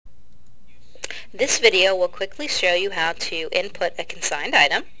This video will quickly show you how to input a consigned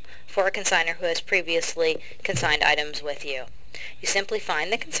item for a consignor who has previously consigned items with you. You simply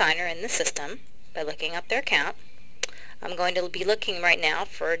find the consignor in the system by looking up their account. I'm going to be looking right now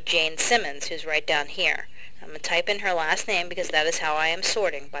for Jane Simmons, who's right down here. I'm going to type in her last name because that is how I am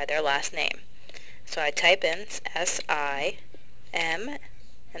sorting, by their last name. So I type in S-I-M, and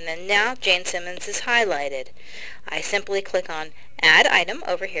then now Jane Simmons is highlighted. I simply click on Add Item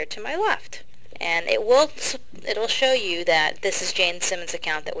over here to my left. And it'll show you that this is Jane Simmons'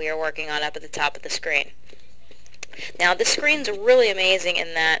 account that we are working on up at the top of the screen. Now this screen's really amazing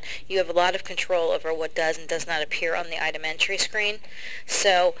in that you have a lot of control over what does and does not appear on the item entry screen.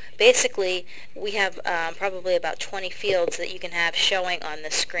 So basically we have probably about 20 fields that you can have showing on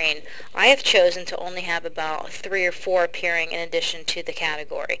this screen. I have chosen to only have about 3 or 4 appearing in addition to the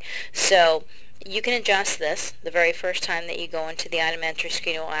category. So you can adjust this. The very first time that you go into the item entry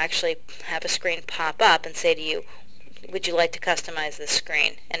screen, it will actually have a screen pop up and say to you, would you like to customize this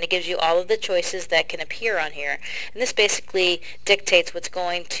screen? And it gives you all of the choices that can appear on here. And this basically dictates what's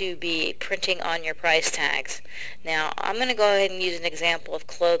going to be printing on your price tags. Now, I'm going to go ahead and use an example of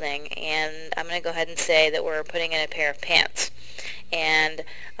clothing, and I'm going to go ahead and say that we're putting in a pair of pants. And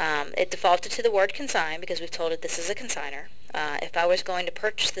it defaulted to the word consign because we've told it this is a consignor. If I was going to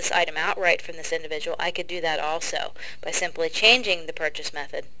purchase this item outright from this individual, I could do that also by simply changing the purchase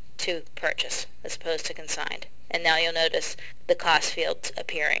method to purchase as opposed to consigned. And now you'll notice the cost field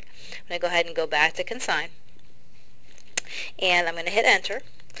appearing. I'm going to go ahead and go back to consign. And I'm going to hit enter.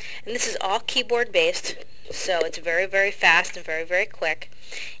 And this is all keyboard based, so it's very, very fast and very, very quick.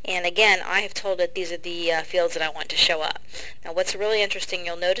 And again, I have told it these are the fields that I want to show up. Now what's really interesting,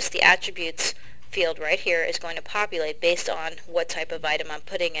 you'll notice the attributes field right here is going to populate based on what type of item I'm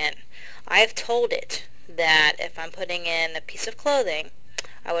putting in. I have told it that if I'm putting in a piece of clothing,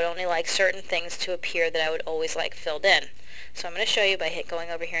 I would only like certain things to appear that I would always like filled in. So I'm going to show you by going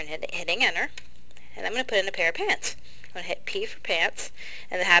over here and hitting enter, and I'm going to put in a pair of pants. I'm going to hit P for pants,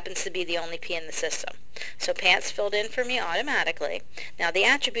 and it happens to be the only P in the system. So pants filled in for me automatically. Now the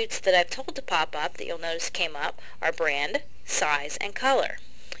attributes that I've told to pop up that you'll notice came up are brand, size, and color.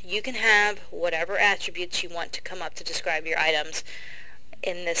 You can have whatever attributes you want to come up to describe your items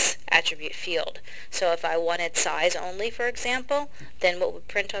in this attribute field. So if I wanted size only, for example, then what would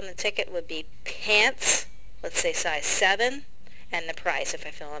print on the ticket would be pants, let's say size 7, and the price if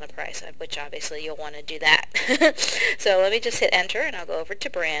I fill in a price, which obviously you'll want to do that. So let me just hit enter and I'll go over to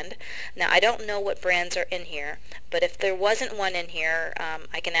brand. Now I don't know what brands are in here, but if there wasn't one in here,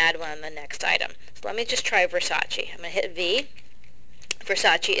 I can add one on the next item. So let me just try Versace. I'm going to hit V.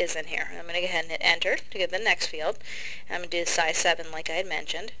 Versace is in here. I'm going to go ahead and hit enter to get the next field. And I'm going to do size 7 like I had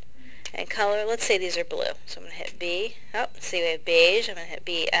mentioned. And color, let's say these are blue. So I'm going to hit B. Oh, see we have beige. I'm going to hit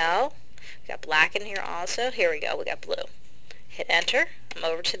BL. We got black in here also. Here we go. We got blue. Hit enter. I'm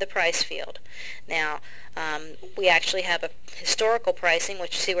over to the price field. Now, we actually have a historical pricing,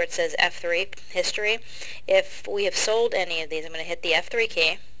 which you see where it says F3, history. If we have sold any of these, I'm going to hit the F3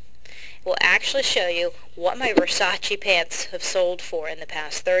 key. Will actually show you what my Versace pants have sold for in the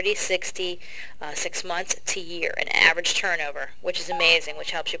past 30, 60, 6 months to year, an average turnover, which is amazing,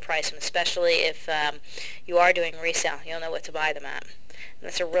 which helps you price them, especially if you are doing resale. You'll know what to buy them at. And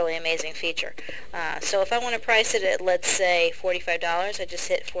that's a really amazing feature. So if I want to price it at, let's say, $45, I just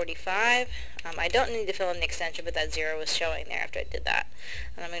hit 45. I don't need to fill in the extension, but that 0 was showing there after I did that.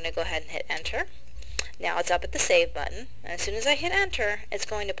 And I'm going to go ahead and hit enter. Now it's up at the save button, and as soon as I hit enter, it's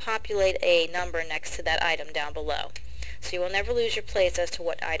going to populate a number next to that item down below. So you will never lose your place as to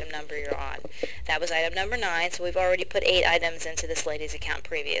what item number you're on. That was item number 9, so we've already put 8 items into this lady's account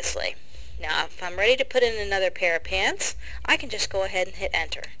previously. Now if I'm ready to put in another pair of pants, I can just go ahead and hit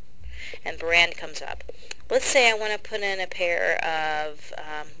enter, and brand comes up. Let's say I want to put in a pair of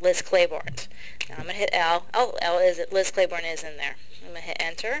Liz Claiborne's. Now I'm going to hit L. Oh, Liz Claiborne is in there. I'm going to hit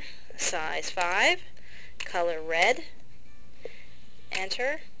enter, size 5. Color red,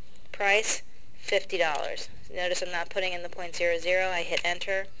 enter, price $50. Notice I'm not putting in the .00, I hit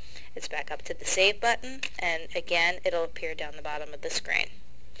enter, it's back up to the save button, and again it'll appear down the bottom of the screen.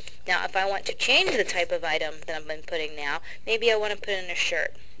 Now if I want to change the type of item that I've been putting now, maybe I want to put in a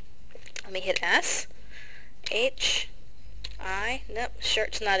shirt. Let me hit S, H, I, nope,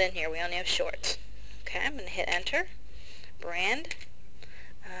 shirt's not in here, we only have shorts. Okay, I'm going to hit enter, brand.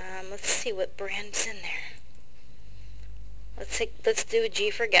 Let's see what brand's in there. Let's do a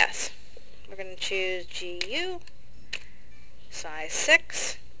G for guess. We're going to choose GU, size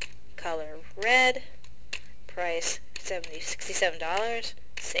 6, color red, price $67,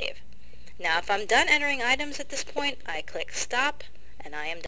 save. Now if I'm done entering items at this point, I click stop and I am done.